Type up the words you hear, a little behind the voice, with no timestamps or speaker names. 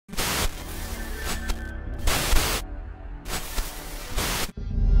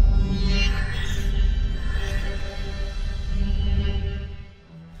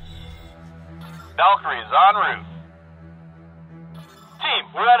Valkyrie is en route. Team,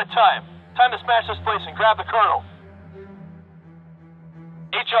 we're out of time. Time to smash this place and grab the Colonel.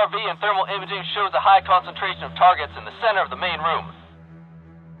 HRV and thermal imaging shows a high concentration of targets in the center of the main room.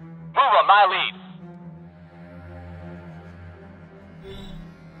 Move on my lead.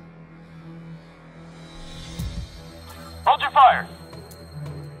 Hold your fire.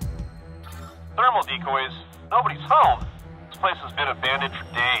 Thermal decoys. Nobody's home. This place has been abandoned for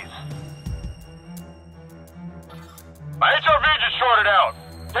days. My HRV just shorted out.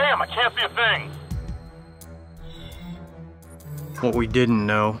 Damn, I can't see a thing. What we didn't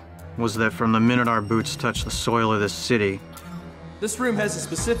know was that from the minute our boots touched the soil of this city, this room has a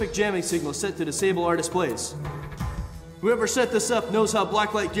specific jamming signal set to disable our displays. Whoever set this up knows how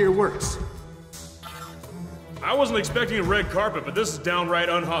Blacklight gear works. I wasn't expecting a red carpet, but this is downright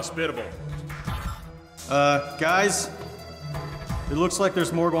unhospitable. Guys, it looks like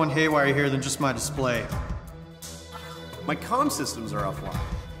there's more going haywire here than just my display. My comm systems are offline.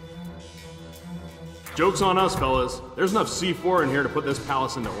 Joke's on us, fellas. There's enough C4 in here to put this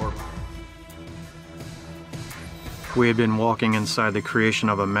palace into orbit. We had been walking inside the creation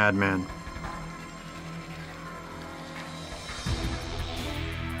of a madman.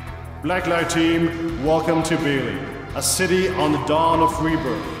 Blacklight team, welcome to Bailey, a city on the dawn of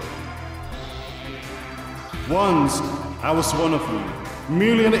rebirth. Once, I was one of you,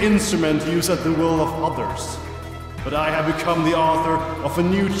 merely an instrument used at the will of others. But I have become the author of a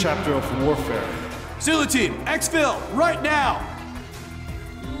new chapter of warfare. Zulu team, exfil, right now!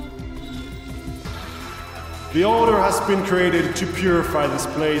 The Order has been created to purify this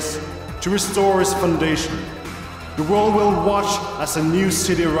place, to restore its foundation. The world will watch as a new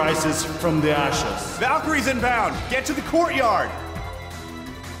city rises from the ashes. Valkyrie's inbound! Get to the courtyard!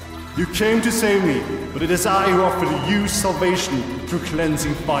 You came to save me, but it is I who offered you salvation through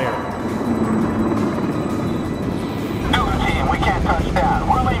cleansing fire. Zulu team, we can't touch down.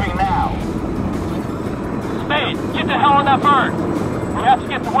 We're leaving now. Spade, get the hell on that bird! We have to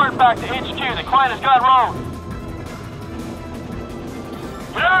get the word back to HQ. The client has gone rogue.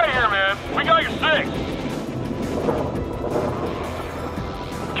 Get out of here, man! We got your six!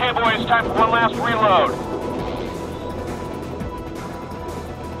 Okay, boys, time for one last reload.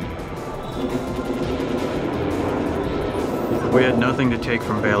 We had nothing to take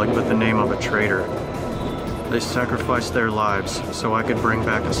from Balik but the name of a traitor. They sacrificed their lives so I could bring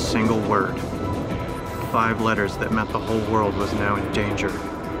back a single word. 5 letters that meant the whole world was now in danger.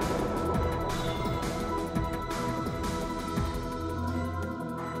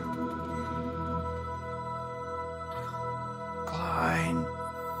 Klein.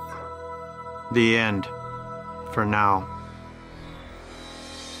 The end. For now.